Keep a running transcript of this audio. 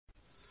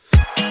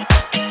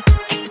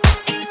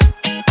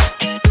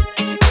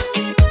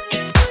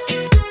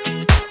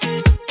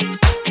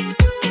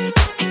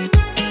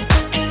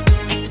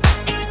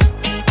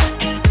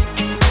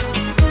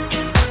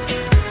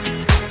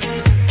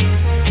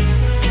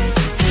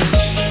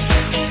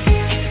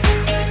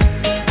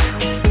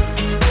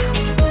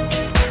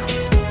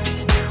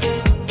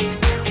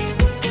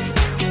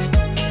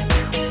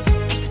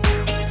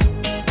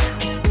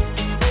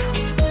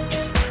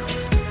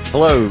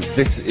Hello,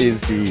 this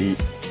is the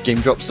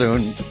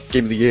GameDropZone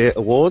Game of the Year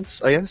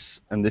Awards, I guess,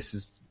 and this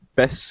is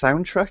Best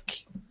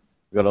Soundtrack.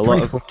 We've got a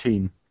lot of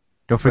 2014.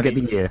 Don't forget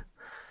the year.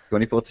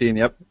 2014,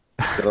 yep.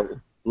 Got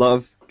a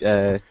lot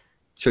of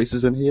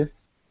choices in here.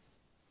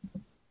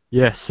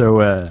 Yeah,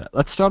 so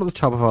let's start at the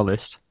top of our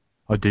list,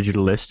 our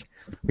digital list.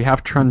 We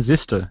have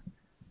Transistor.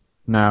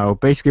 Now,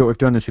 basically what we've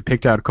done is we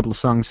picked out a couple of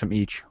songs from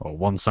each, or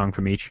one song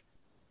from each,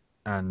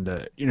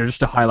 and,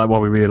 just to highlight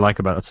what we really like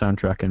about that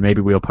soundtrack, and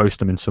maybe we'll post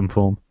them in some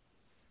form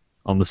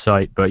on the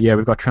site. But yeah,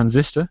 we've got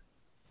Transistor,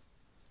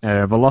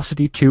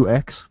 Velocity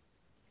 2X,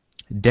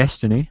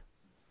 Destiny,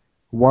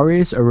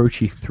 Warriors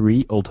Orochi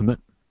 3 Ultimate.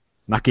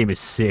 That game is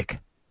sick.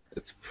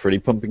 It's pretty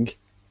pumping.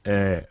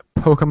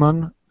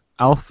 Pokemon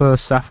Alpha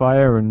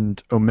Sapphire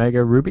and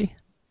Omega Ruby,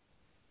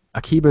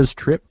 Akiba's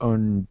Trip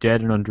on Dead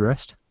and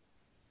Undressed,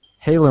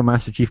 Halo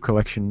Master Chief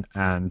Collection,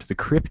 and The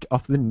Crypt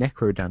of the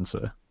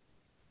Necrodancer.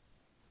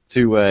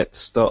 To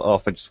start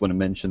off, I just want to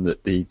mention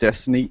that the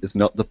Destiny is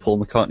not the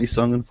Paul McCartney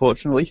song,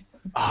 unfortunately.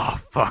 Oh,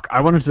 fuck. I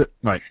went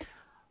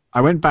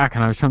back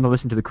and I was trying to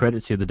listen to the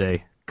credits the other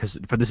day, because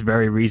for this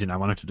very reason I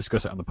wanted to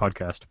discuss it on the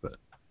podcast, but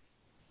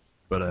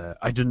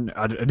I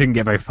didn't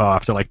get very far.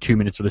 After like 2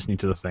 minutes of listening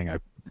to the thing, I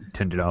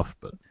turned it off,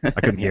 but I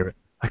couldn't hear it.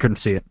 I couldn't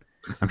see it.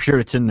 I'm sure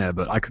it's in there,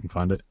 but I couldn't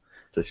find it.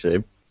 It's a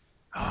shame.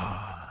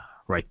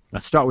 Right,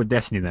 let's start with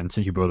Destiny then,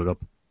 since you brought it up.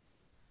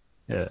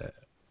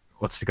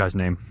 What's the guy's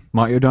name?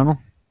 Marty O'Donnell?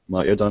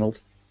 Marty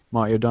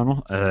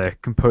O'Donnell,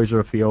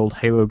 composer of the old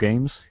Halo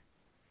games.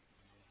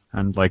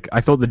 And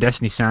I thought the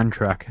Destiny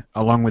soundtrack,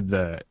 along with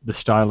the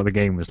style of the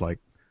game, was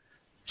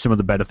some of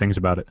the better things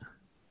about it.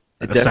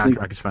 The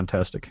soundtrack is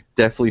fantastic.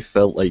 Definitely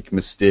felt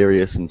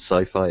mysterious and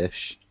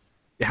sci-fi-ish.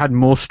 It had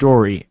more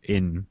story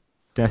in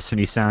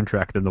Destiny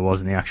soundtrack than there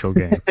was in the actual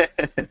game.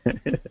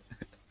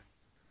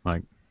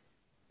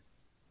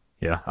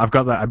 Yeah, I've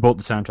got that. I bought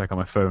the soundtrack on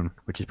my phone,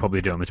 which is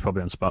probably dumb. It's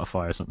probably on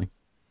Spotify or something.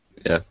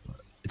 Yeah.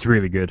 It's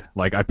really good.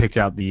 I picked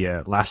out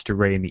the Last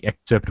Array and the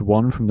Excerpt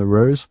 1 from The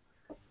Rose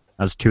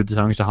as two of the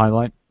songs to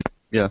highlight.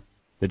 Yeah.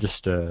 They're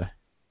just they're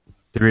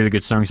really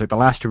good songs. The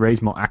Last Array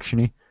is more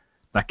actiony.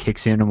 That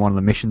kicks in one of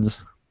the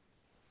missions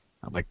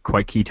at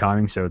quite key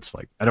timing, so it's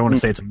I don't want to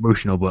say it's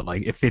emotional, but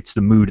it fits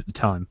the mood at the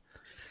time.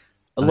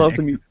 A lot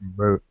of the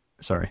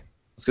Sorry. I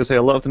was gonna say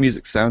a lot of the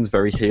music sounds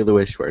very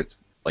Halo-ish, where it's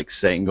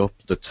setting up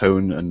the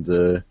tone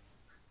and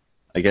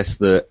I guess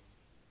the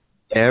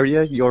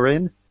area you're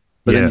in.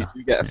 But then you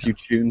do get a few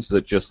tunes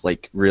that just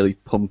really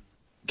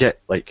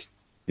get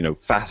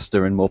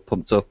faster and more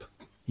pumped up.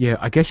 Yeah,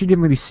 I guess you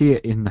didn't really see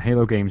it in the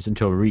Halo games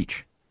until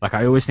Reach.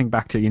 I always think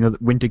back to the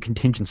Winter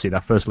Contingency,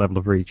 that first level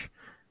of Reach.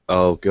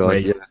 Oh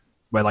god,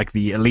 where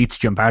the elites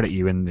jump out at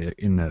you in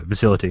the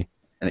facility,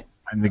 and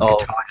the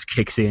guitar just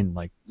kicks in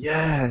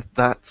Yeah,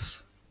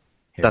 that's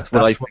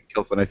what I think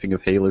of when I think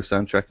of Halo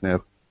soundtrack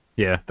now.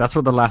 Yeah, that's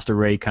what the Last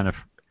Array kind of.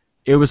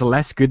 It was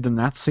less good than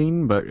that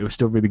scene, but it was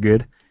still really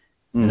good.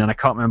 And then I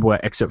can't remember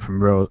where Excerpt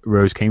from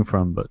Rose came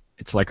from, but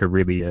it's a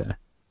really a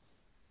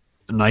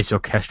nice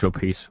orchestral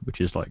piece,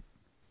 which is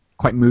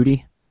quite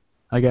moody,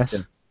 I guess.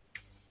 Yeah.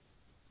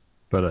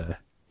 But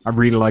I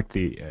really like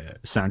the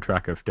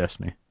soundtrack of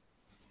Destiny.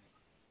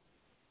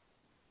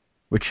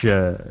 Which, do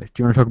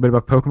you want to talk a bit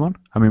about Pokemon?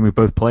 I mean, we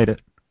both played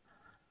it.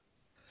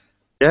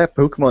 Yeah,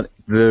 Pokemon,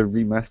 the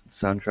remastered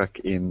soundtrack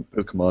in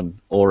Pokemon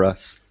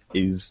Auras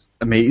is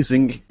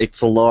amazing.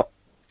 It's a lot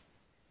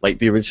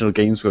the original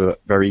games were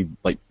very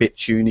bit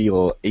tuney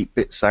or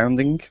 8-bit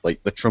sounding.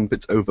 The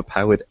trumpets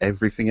overpowered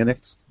everything in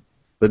it.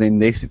 But in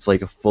this, it's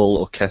a full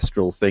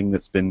orchestral thing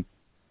that's been,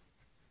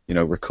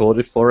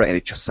 recorded for it, and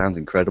it just sounds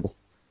incredible.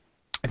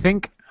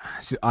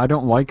 I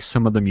don't like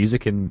some of the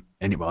music I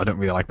don't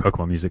really like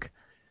Pokemon music,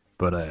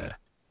 but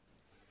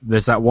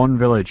there's that one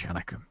village, and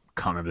I can't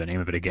remember the name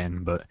of it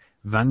again, but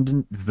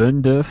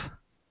Verdanturf?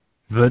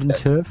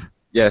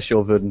 Yeah,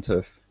 sure,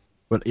 Verdanturf.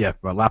 But yeah,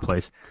 that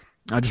place.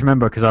 I just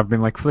remember because I've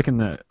been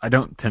flicking I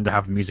don't tend to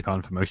have the music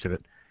on for most of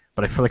it,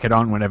 but I flick it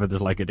on whenever there's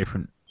a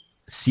different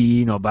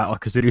scene or battle,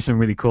 because they do some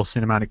really cool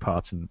cinematic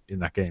parts in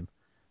that game.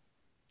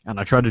 And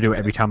I try to do it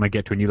every time I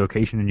get to a new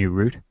location, a new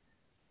route.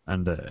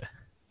 And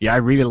I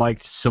really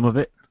liked some of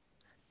it,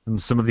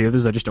 and some of the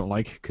others I just don't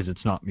like because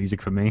it's not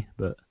music for me.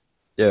 But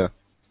yeah,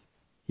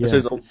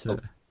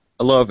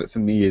 a lot of it for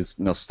me is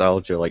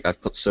nostalgia.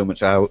 I've put so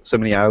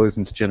many hours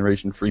into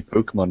Generation 3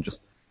 Pokemon.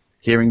 Just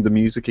hearing the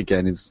music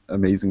again is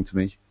amazing to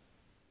me.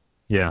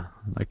 Yeah,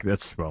 it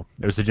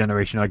was the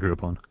generation I grew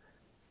up on.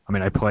 I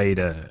mean, I played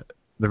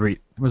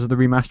was it the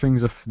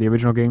remasterings of the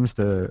original games,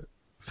 the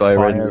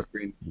Fire and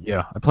Green?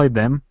 Yeah, I played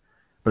them,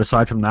 but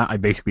aside from that, I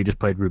basically just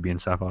played Ruby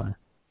and Sapphire.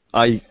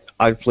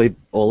 I've played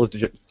all of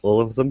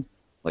them,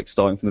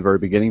 starting from the very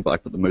beginning, but I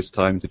put the most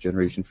time into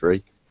Generation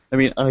 3. I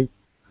mean, I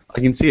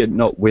can see it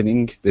not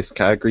winning this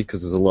category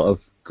because there's a lot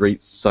of great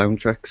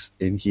soundtracks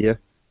in here.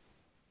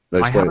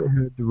 I haven't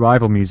heard the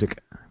Rival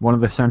music. One of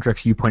the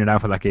soundtracks you pointed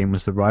out for that game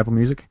was the Rival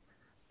music.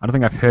 I don't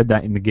think I've heard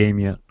that in the game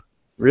yet.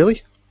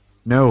 Really?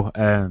 No.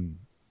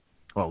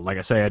 Well, like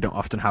I say, I don't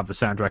often have the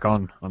soundtrack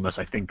on unless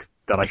I think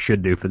that I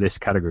should do for this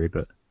category.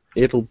 But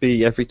It'll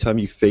be every time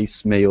you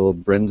face May or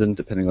Brendan,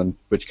 depending on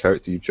which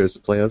character you chose to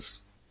play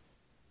as.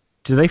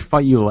 Do they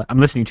fight you? I'm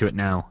listening to it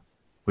now,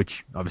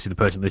 which obviously the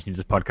person listening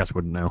to this podcast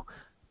wouldn't know.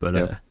 But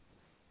Yeah.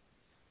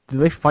 do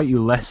they fight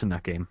you less in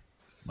that game?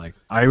 Like,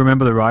 I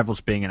remember the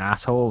rivals being an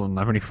asshole, and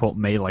I've only fought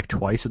May like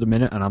twice at the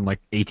minute, and I'm like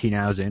 18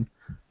 hours in.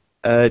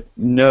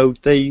 No,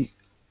 they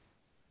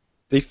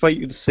fight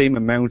you the same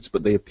amount,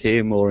 but they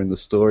appear more in the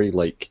story.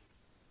 Like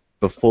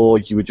before,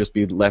 you would just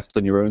be left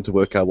on your own to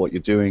work out what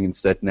you're doing.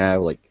 Instead, now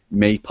like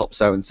May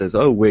pops out and says,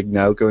 "Oh, we're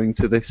now going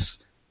to this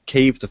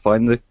cave to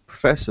find the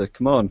professor.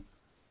 Come on."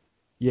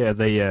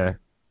 Yeah,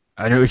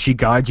 I know she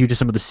guides you to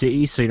some of the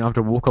cities, so you don't have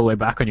to walk all the way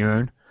back on your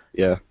own,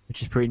 Yeah,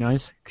 which is pretty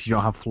nice because you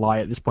don't have fly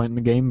at this point in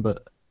the game.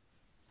 But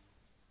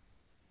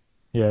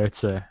yeah,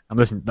 I'm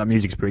listening. That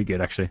music's pretty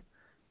good actually.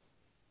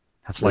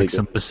 That's really like good.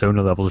 some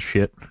Persona level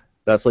shit.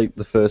 That's like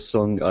the first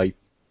song I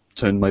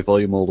turned my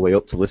volume all the way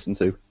up to listen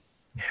to.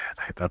 Yeah,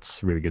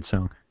 that's a really good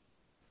song.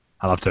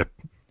 I'll have to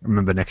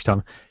remember next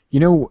time.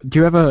 Do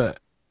you ever,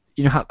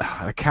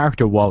 how a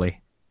character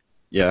Wally?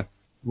 Yeah.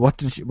 What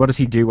does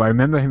he do? I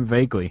remember him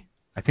vaguely.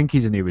 I think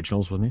he's in the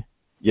originals, wasn't he?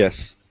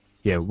 Yes.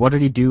 Yeah. What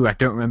did he do? I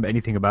don't remember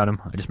anything about him.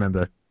 I just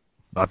remember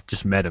I've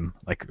just met him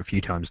like a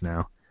few times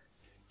now.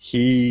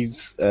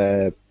 He's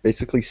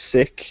basically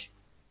sick,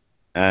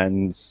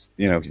 and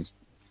he's.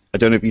 I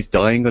don't know if he's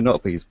dying or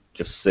not, but he's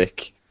just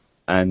sick,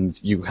 and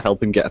you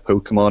help him get a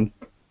Pokemon,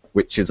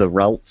 which is a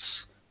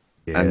Ralts,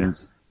 Yeah. and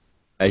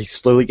he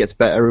slowly gets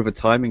better over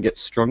time and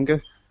gets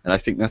stronger, and I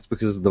think that's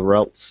because of the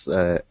Ralts,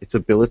 its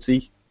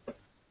ability.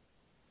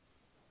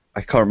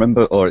 I can't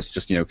remember, or it's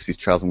just because he's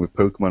traveling with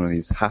Pokemon and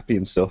he's happy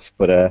and stuff,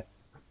 but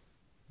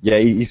yeah,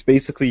 he's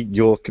basically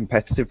your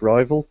competitive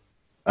rival.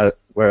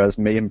 Whereas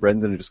May and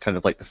Brendan are just kind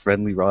of like the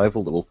friendly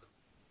rival that will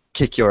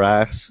kick your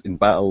ass in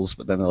battles,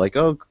 but then they're like,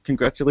 "Oh,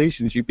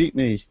 congratulations, you beat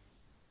me."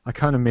 I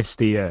kind of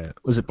missed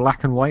was it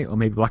Black and White or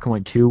maybe Black and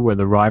White 2 where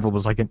the rival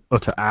was like an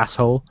utter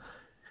asshole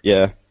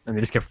Yeah, and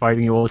they just kept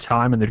fighting you all the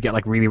time and they'd get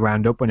like really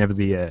wound up whenever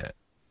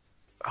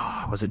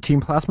was it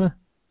Team Plasma?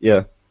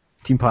 yeah,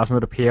 Team Plasma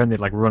would appear and they'd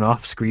like run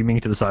off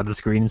screaming to the side of the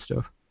screen and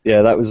stuff.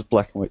 yeah. That was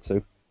Black and White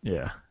too.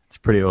 Yeah, it's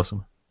pretty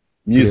awesome.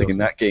 Music Pretty in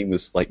that game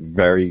was like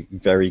very,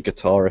 very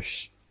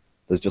guitarish.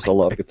 There's just a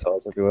lot of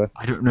guitars everywhere.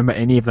 I don't remember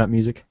any of that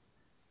music.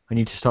 I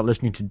need to start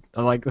listening to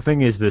like the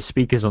thing is the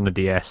speakers on the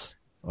DS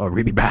are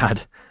really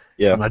bad.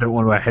 Yeah. And I don't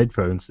want to wear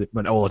headphones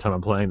when all the time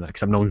I'm playing that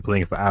because I'm normally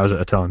playing it for hours at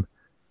a time.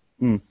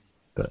 Mm.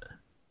 But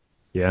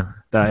yeah,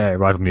 that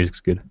rival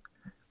music's good.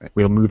 Right.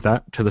 We'll move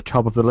that to the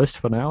top of the list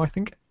for now, I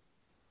think.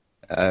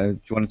 Do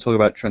you want to talk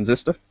about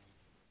Transistor?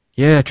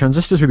 Yeah,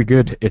 Transistor's really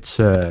good. It's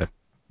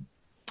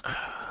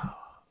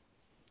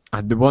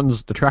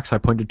the tracks I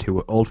pointed to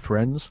were Old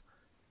Friends,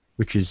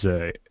 which is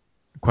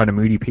quite a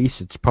moody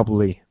piece. It's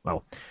probably,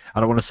 well, I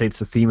don't want to say it's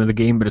the theme of the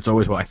game, but it's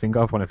always what I think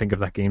of when I think of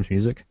that game's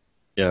music.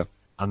 Yeah.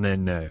 And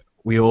then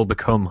We All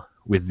Become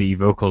with the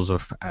vocals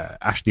of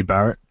Ashley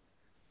Barrett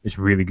is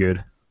really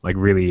good. Like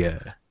really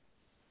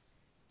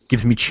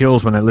gives me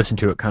chills when I listen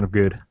to it. Kind of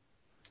good.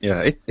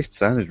 Yeah, it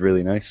sounded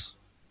really nice.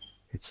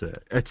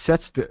 It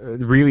sets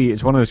really.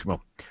 It's one of those.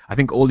 Well, I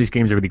think all these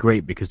games are really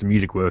great because the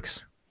music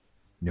works,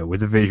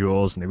 with the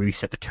visuals and they really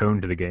set the tone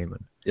to the game.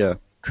 And Yeah.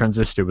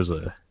 Transistor was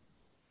a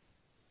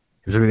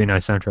really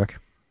nice soundtrack. It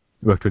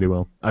worked really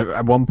well.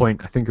 At one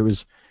point, I think it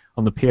was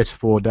on the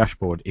PS4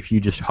 dashboard. If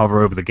you just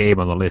hover over the game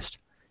on the list,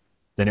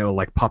 then it will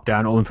like pop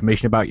down all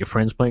information about your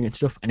friends playing it and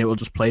stuff, and it will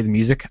just play the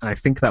music. And I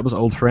think that was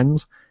Old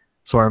Friends.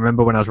 So I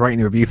remember when I was writing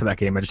the review for that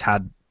game, I just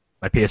had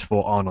my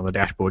PS4 on the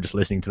dashboard, just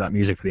listening to that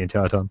music for the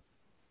entire time.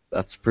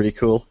 That's pretty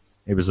cool.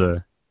 It was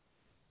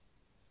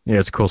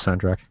it's a cool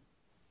soundtrack.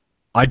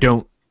 I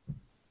don't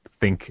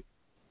think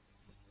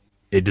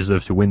it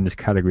deserves to win this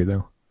category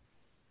though.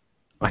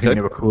 I think Okay.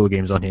 there were cooler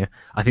games on here.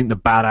 I think the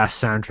badass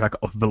soundtrack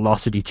of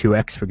Velocity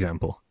 2X, for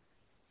example,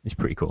 is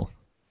pretty cool.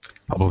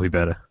 Probably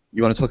better.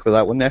 You want to talk about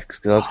that one next?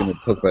 Because I was going to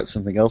talk about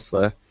something else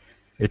there.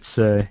 It's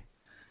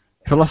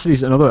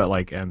Velocity's another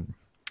like I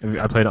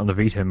played it on the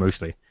Vita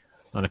mostly,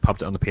 and I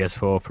popped it on the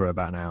PS4 for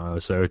about an hour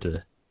or so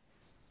to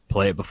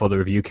play it before the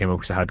review came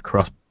up because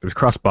it was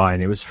cross-buy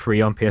and it was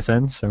free on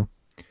PSN. So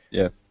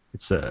Yeah.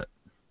 it's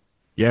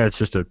it's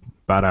just a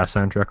badass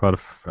soundtrack, a lot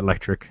of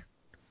electric.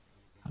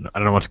 I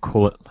don't know what to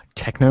call it, like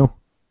techno,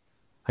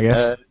 I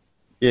guess.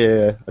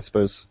 Yeah, I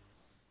suppose.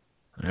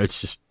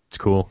 It's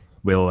cool.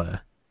 We'll, like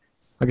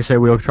I say,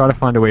 we'll try to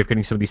find a way of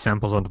getting some of these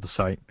samples onto the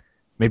site.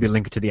 Maybe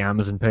link it to the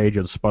Amazon page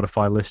or the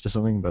Spotify list or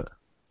something. But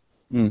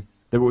Mm.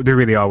 they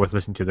really are worth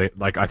listening to.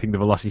 I think the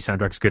Velocity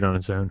soundtrack's good on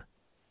its own.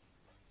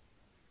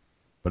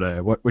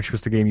 But which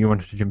was the game you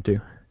wanted to jump to?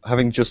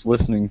 Having just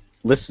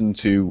listened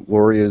to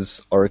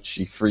Warriors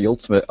Orochi 3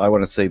 Ultimate, I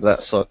want to say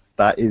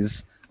that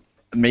is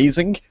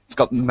amazing. It's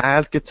got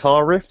mad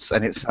guitar riffs,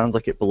 and it sounds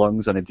like it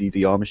belongs on a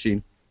DDR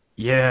machine.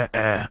 Yeah,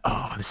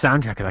 the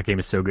soundtrack of that game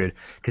is so good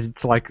because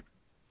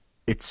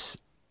it's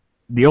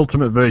the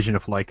ultimate version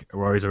of like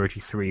Warriors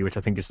Orochi 3, which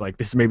I think is like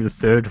this is maybe the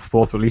third or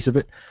fourth release of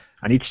it.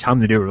 And each time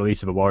they do a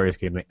release of a Warriors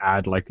game, they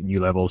add like new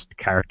levels to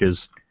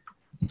characters,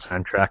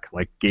 soundtrack,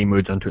 like game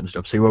modes onto it and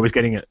stuff. So you're always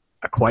getting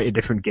a quite a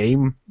different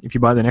game if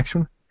you buy the next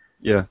one.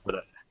 Yeah.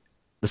 But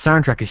the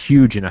soundtrack is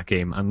huge in that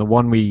game, and the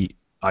one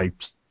I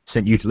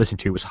sent you to listen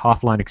to was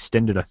Half-Line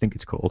Extended, I think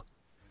it's called.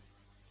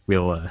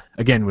 We'll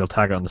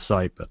tag it on the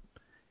site, but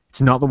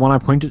it's not the one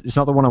It's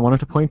not the one I wanted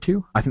to point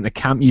to. I think the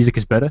camp music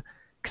is better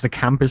because the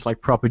camp is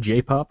like proper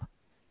J-pop,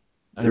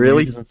 and it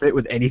Really? doesn't fit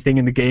with anything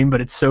in the game, but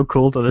it's so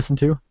cool to listen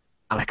to.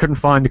 And I couldn't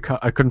find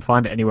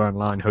it anywhere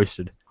online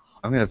hosted.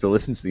 I'm gonna have to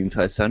listen to the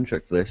entire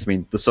soundtrack for this. I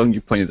mean, the song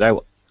you pointed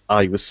out,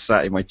 I was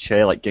sat in my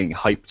chair, like getting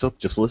hyped up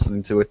just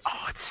listening to it.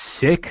 Oh, it's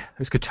sick.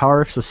 Those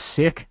guitar riffs are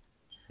sick.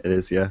 It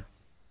is, yeah.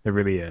 They're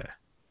really.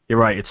 You're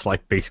right. It's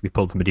like basically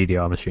pulled from a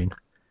DDR machine.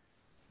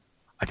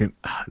 I think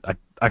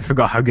I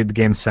forgot how good the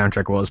game's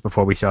soundtrack was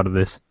before we started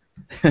this.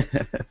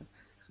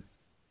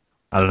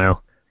 I don't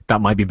know.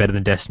 That might be better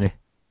than Destiny.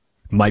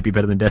 Might be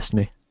better than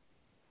Destiny.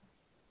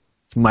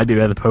 It might be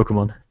better than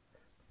Pokemon.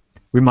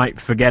 We might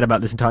forget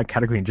about this entire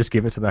category and just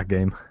give it to that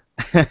game.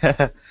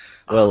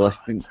 Well, I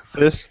think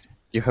first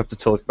you have to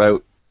talk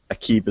about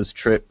Akiba's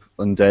Trip,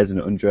 Undead and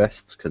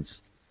Undressed,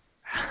 because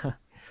I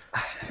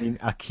mean,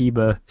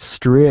 Akiba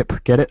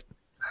Strip. Get it?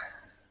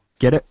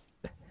 Get it?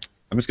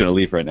 I'm just gonna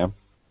leave right now.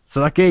 So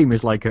that game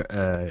is like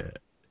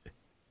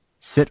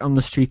sit on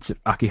the streets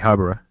of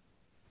Akihabara,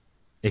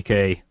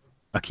 aka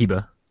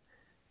Akiba,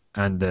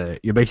 and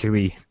you're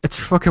basically, it's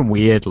fucking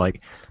weird. Like,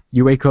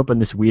 you wake up in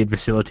this weird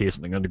facility or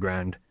something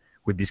underground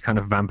with these kind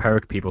of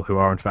vampiric people who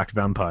are in fact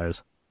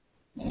vampires,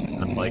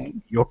 and like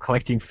you're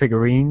collecting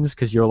figurines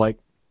because you're like,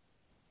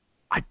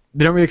 they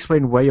don't really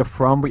explain where you're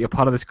from, but you're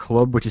part of this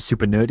club which is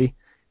super nerdy,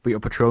 but you're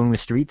patrolling the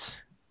streets.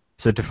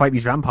 So to fight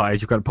these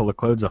vampires, you've got to pull the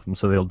clothes off them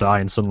so they'll die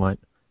in sunlight,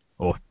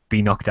 or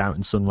be knocked out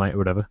in sunlight or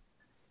whatever.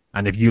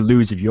 And if you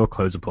lose, if your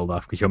clothes are pulled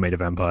off because you're made a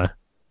vampire.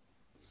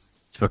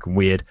 It's fucking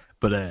weird.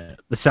 But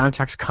the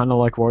soundtrack's kind of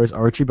like Warriors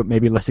Orochi, but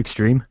maybe less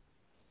extreme.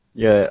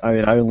 Yeah, I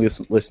mean, I only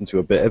listened to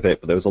a bit of it,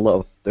 but there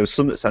was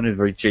some that sounded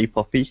very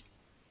J-poppy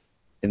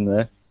in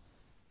there.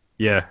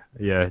 Yeah,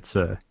 it's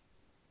I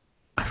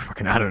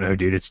don't know,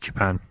 dude. It's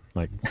Japan.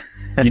 Like,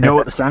 you know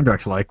what the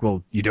soundtrack's like.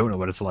 Well, you don't know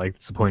what it's like.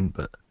 That's the point.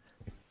 But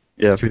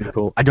Yeah. it's really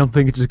cool. I don't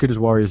think it's as good as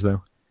Warriors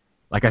though.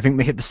 Like, I think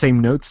they hit the same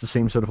notes, the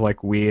same sort of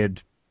like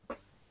weird,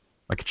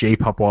 like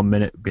J-pop 1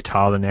 minute,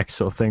 guitar the next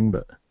sort of thing.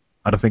 But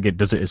I don't think it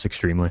does it as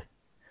extremely.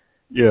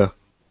 Yeah.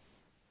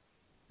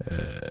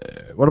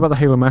 What about the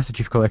Halo Master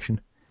Chief Collection?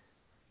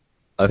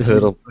 I've This heard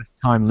is of. the first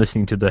time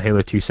listening to the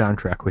Halo 2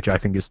 soundtrack, which I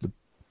think is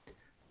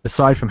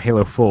aside from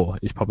Halo 4,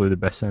 is probably the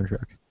best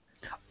soundtrack.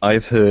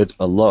 I've heard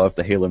a lot of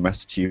the Halo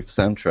Master Chief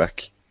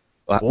soundtrack,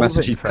 All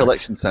Master of it, in Chief fact.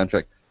 Collection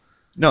soundtrack.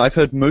 No, I've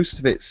heard most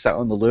of it sat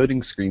on the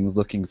loading screens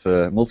looking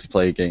for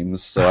multiplayer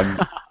games, so I'm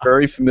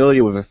very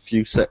familiar with a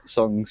few set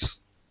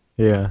songs.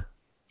 Yeah.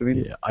 I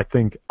mean, Yeah, I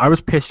think I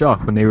was pissed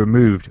off when they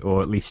removed,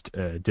 or at least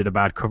did a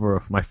bad cover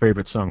of my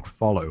favorite song,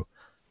 "Follow,"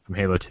 from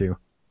Halo 2.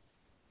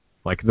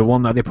 Like, the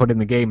one that they put in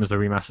the game as the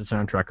remastered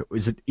soundtrack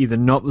is either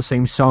not the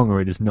same song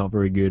or it is not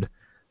very good.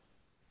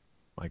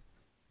 Like,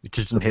 it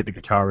just doesn't hit the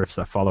guitar riffs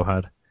that Follow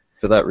had.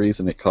 for that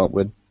reason, it can't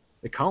win.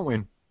 It can't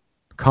win.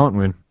 Can't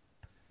win.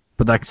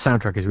 But that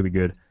soundtrack is really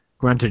good.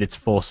 Granted, it's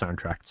 4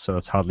 soundtrack, so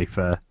it's hardly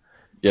fair.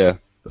 Yeah.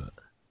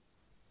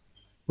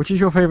 Which is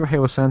your favorite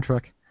Halo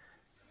soundtrack?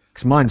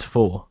 Because mine's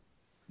 4.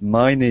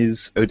 Mine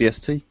is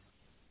ODST.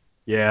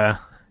 Yeah.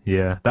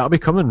 That'll be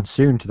coming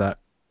soon to that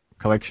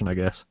collection, I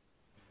guess.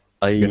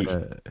 I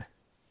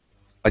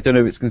don't know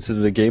if it's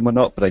considered a game or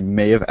not, but I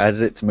may have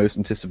added it to most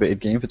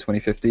anticipated game for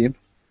 2015.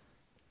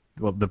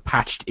 Well, the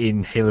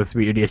patched-in Halo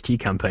 3 ODST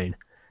campaign.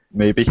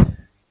 Maybe.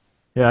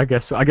 Yeah, I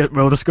guess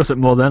we'll discuss it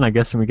more then, I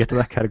guess, when we get to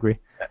that category.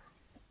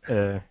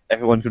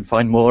 Everyone can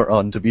find more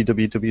on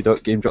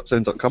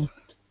www.GameDropZone.com.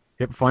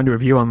 Yep, find a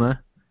review on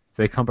there.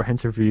 Very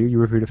comprehensive review. You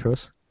reviewed it for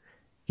us.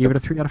 Gave it a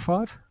 3 out of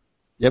 5?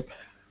 Yep.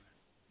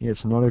 Yeah,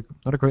 it's not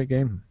a great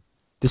game.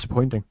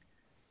 Disappointing.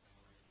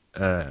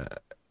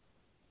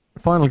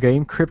 Final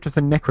game, Crypt of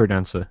the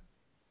Necrodancer.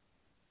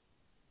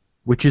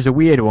 Which is a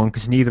weird one,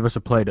 because neither of us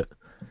have played it.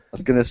 I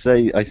was going to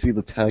say, I see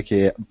the tag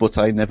here, but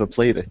I never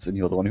played it, and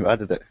you're the one who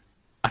added it.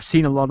 I've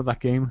seen a lot of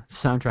that game. The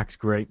soundtrack's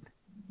great.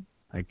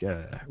 Like,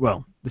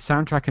 well, the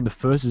soundtrack in the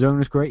first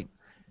zone is great,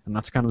 and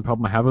that's kind of the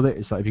problem I have with it,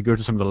 is that if you go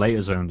to some of the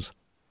later zones,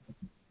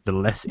 they're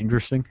less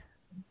interesting.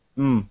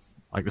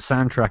 Like, the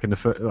soundtrack in the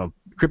first... Well,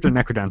 Crypt of the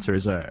Necrodancer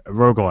is a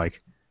roguelike.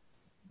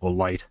 Or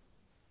light.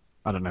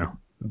 I don't know.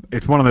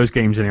 It's one of those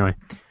games anyway.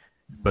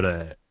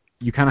 But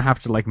you kind of have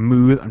to, like,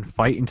 move and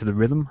fight into the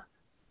rhythm.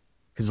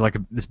 Because there's, like,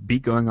 this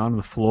beat going on, and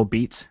the floor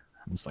beats.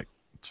 And it's, like,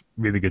 it's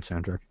really good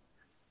soundtrack.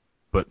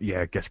 But,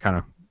 yeah, I guess kind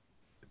of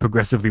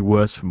progressively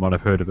worse from what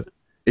I've heard of it.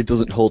 It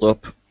doesn't hold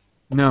up.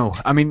 No,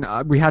 I mean,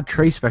 we had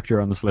Trace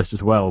Vector on this list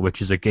as well,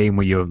 which is a game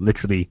where you're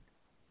literally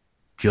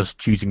just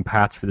choosing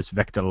paths for this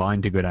vector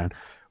line to go down,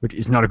 which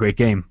is not a great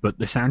game, but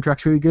the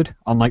soundtrack's really good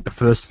on, like, the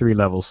first 3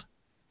 levels.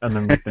 And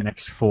then, like, the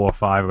next 4 or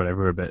 5 or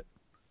whatever a bit.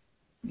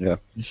 Yeah.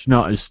 It's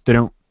not as... They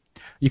don't...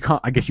 You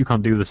can't... I guess you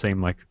can't do the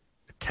same, like,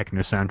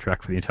 techno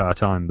soundtrack for the entire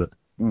time, but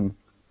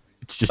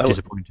it's just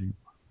disappointing.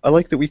 I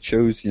like that we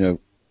chose,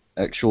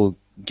 actual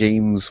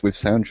games with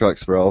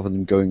soundtracks rather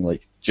than going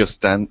like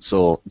Just Dance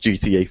or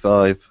GTA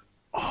 5.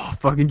 Oh,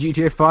 fucking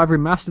GTA 5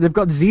 remastered. They've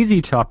got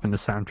ZZ Top in the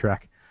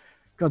soundtrack.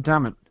 God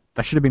damn it.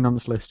 That should have been on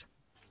this list.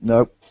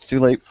 No, it's too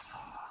late.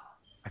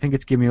 I think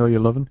it's Give Me All Your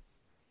Lovin'.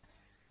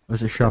 Or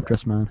is it Sharp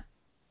Dressed Man?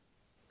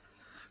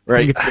 I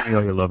Right. think it's Give Me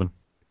All Your Lovin'.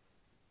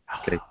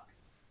 Okay.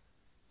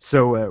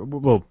 So,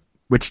 well,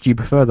 which do you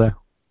prefer though?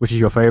 Which is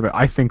your favorite?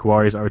 I think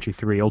Warriors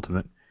RG3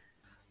 Ultimate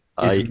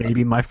is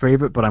maybe my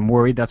favorite, but I'm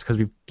worried that's because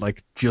we've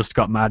like just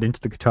got mad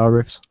into the guitar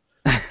riffs.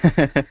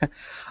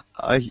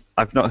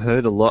 I've not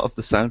heard a lot of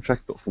the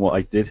soundtrack, but from what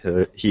I did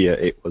hear,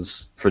 it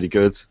was pretty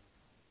good.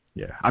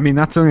 Yeah, I mean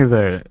that's only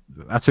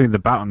the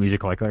battle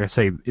music. Like I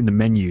say, in the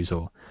menus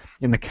or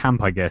in the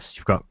camp, I guess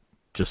you've got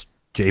just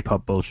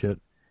J-pop bullshit.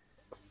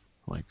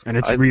 Like, and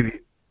it's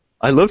really.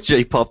 I love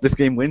J-pop. This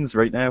game wins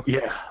right now.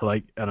 Yeah,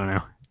 like I don't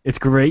know. It's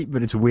great,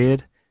 but it's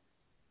weird.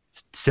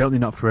 It's certainly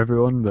not for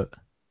everyone, but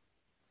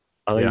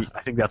yeah,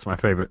 I think that's my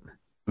favorite.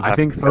 I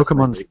think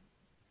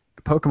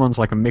Pokemon's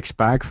like a mixed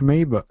bag for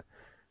me, but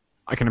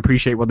I can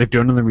appreciate what they've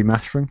done in the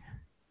remastering.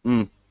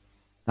 Mm.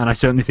 And I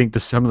certainly think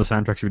some of the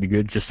soundtracks are really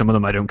good, just some of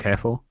them I don't care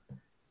for.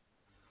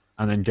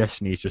 And then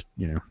Destiny's just,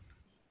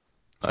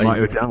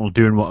 Marty O'Donnell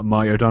doing what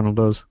Marty O'Donnell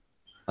does.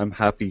 I'm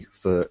happy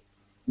for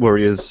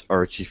Warriors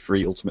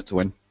RG3 Ultimate to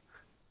win.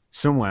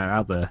 Somewhere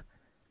out there,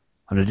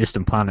 on a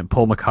distant planet,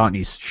 Paul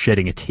McCartney's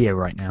shedding a tear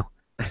right now.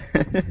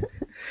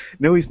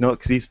 No, he's not,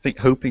 because he's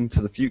hoping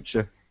to the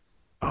future.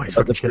 Oh, he's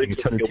fucking shedding a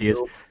ton of tears.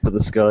 To the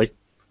sky.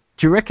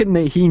 Do you reckon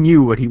that he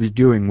knew what he was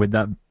doing with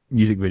that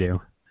music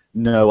video?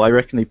 No, I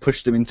reckon they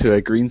pushed him into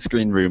a green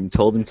screen room,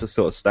 told him to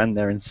sort of stand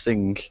there and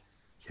sing.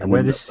 Yeah,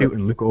 wear this suit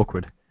and look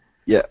awkward.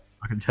 Yeah.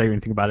 I can tell you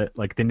anything about it.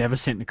 Like, they never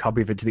sent a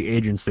copy of it to the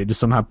agents, they just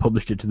somehow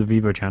published it to the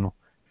Vivo channel.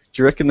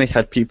 Do you reckon they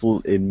had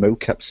people in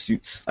mocap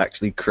suits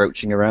actually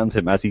crouching around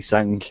him as he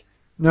sang?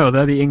 No,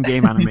 they're the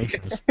in-game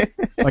animations.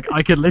 Like,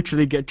 I could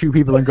literally get two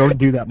people and go and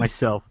do that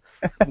myself.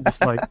 I'm just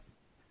like,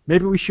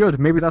 maybe we should.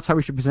 Maybe that's how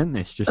we should present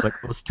this. Just like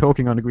us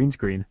talking on a green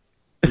screen.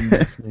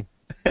 The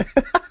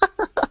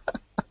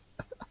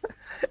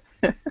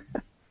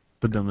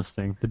dumbest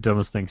thing. The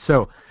dumbest thing.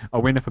 So,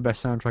 our winner for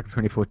Best Soundtrack of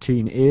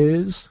 2014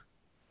 is...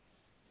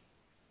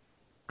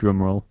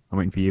 Drum roll. I'm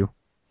waiting for you.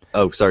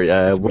 Oh, sorry.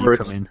 I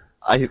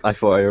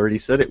thought I already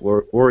said it.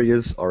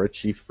 Warriors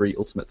RG3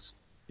 Ultimates.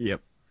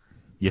 Yep.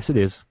 Yes, it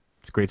is.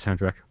 It's a great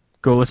soundtrack.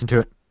 Go listen to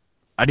it.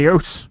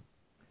 Adios.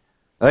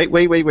 Wait.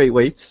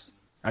 Adios.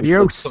 We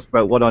still talk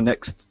about what our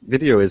next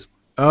video is.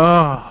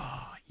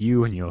 Oh,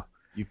 you and your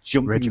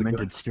jumping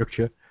regimented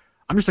structure.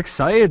 I'm just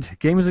excited.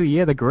 Games of the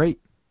year, they're great.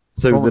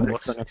 So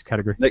what's the next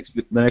category?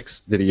 The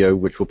next video,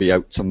 which will be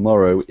out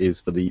tomorrow,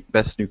 is for the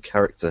best new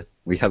character.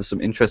 We have some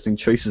interesting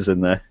choices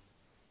in there.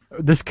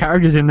 There's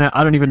characters in there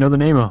I don't even know the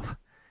name of.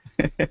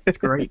 It's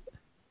great.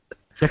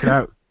 Check it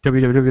out.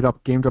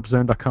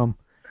 www.GameDropZone.com.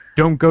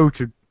 Don't go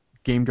to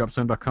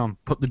GameDropZone.com.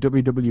 Put the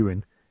www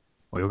in,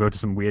 or you'll go to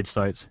some weird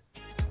sites.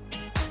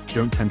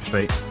 Don't tempt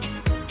fate.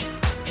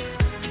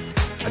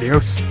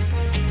 Adios.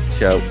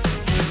 Ciao.